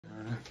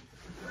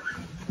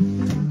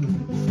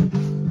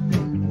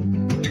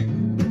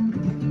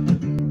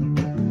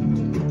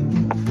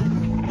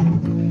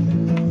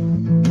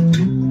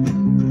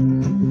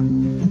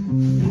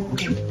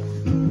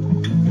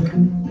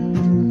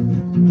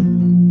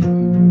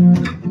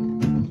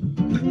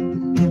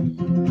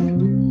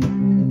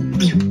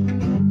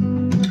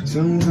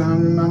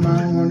Sometimes in my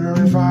mind, wonder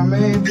if I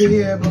may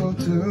be able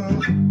to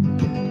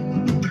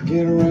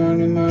get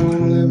around in my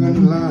own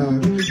living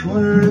life.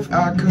 Wonder if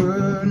I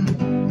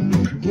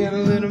could get a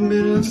little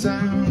bit of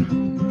sound,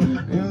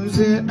 use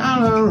it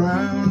all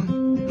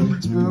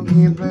around.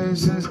 Spooky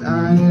places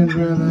I'd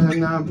rather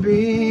not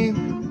be.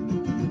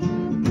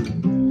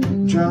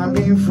 Trying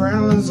to be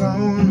friendly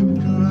zone,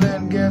 who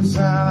let gets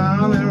out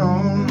on their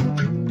own.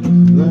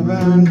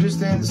 Loving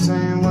just ain't the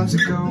same once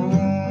it goes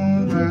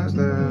past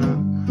that.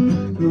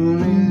 Who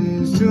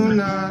needs to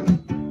not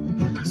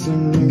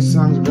sing these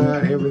songs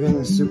about everything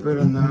that's stupid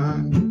or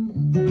not?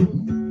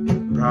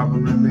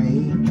 Probably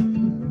me.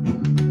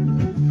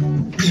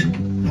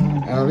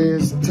 All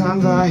these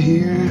times I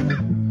hear,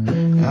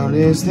 all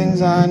these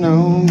things I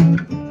know,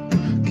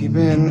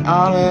 keeping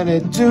all of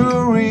it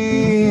too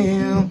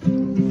real.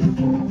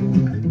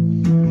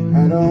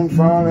 I don't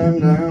falling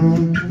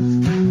down,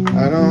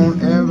 I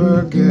don't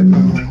ever get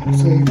no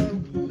sleep.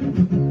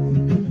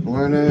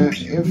 Wonder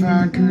if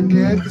I could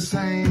get the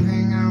same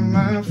thing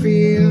I'm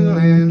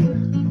feeling.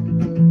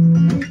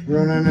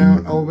 Running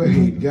out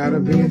overheat, gotta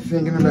be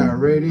thinking about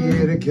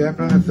radiator cap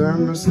and a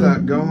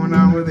thermostat, going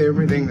on with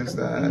everything that's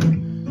that.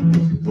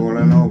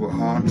 Boiling over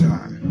hard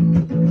time.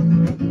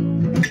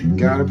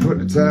 Gotta put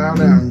the towel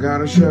down,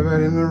 gotta shove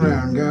it in the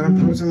round, gotta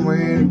put some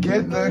weight to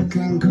get that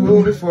thing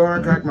cool before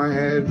I crack my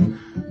head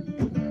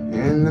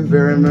in the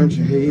very much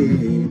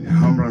heat.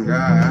 Humbling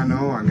guy, I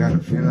know, I got a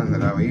feeling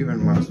that I'll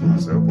even must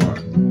myself up.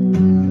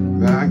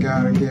 But I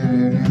gotta get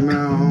it in my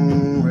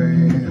own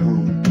way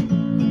home.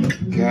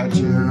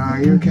 Catching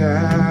on your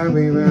cab,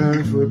 even on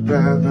a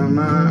footpath on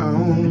my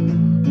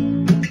own.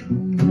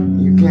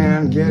 You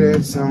can't get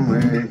it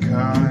somewhere,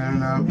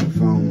 calling up the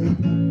phone.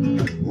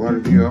 What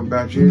if your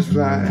battery's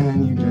flat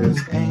and you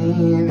just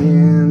ain't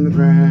in the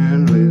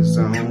friendly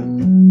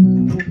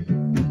zone?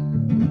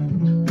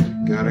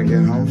 Gotta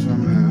get home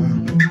somehow.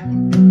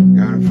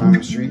 Gotta find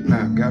a street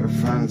map, gotta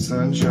find the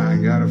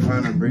sunshine, gotta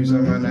find a breeze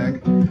on my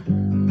neck.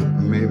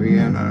 Maybe,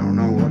 and I don't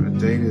know what the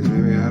date is,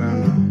 maybe I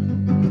don't know.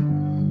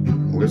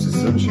 Where's the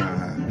sunshine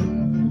at?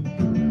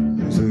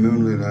 There's the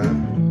moonlit at.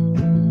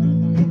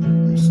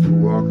 I'm still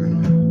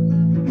walking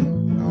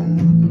home.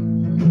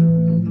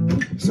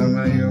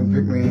 Somebody will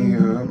pick me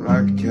up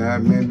like a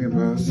cab, maybe a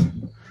bus.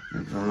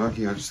 If I'm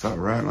lucky, I'll just start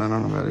rattling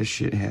on about this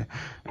shit here.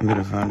 I'm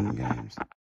gonna find the games.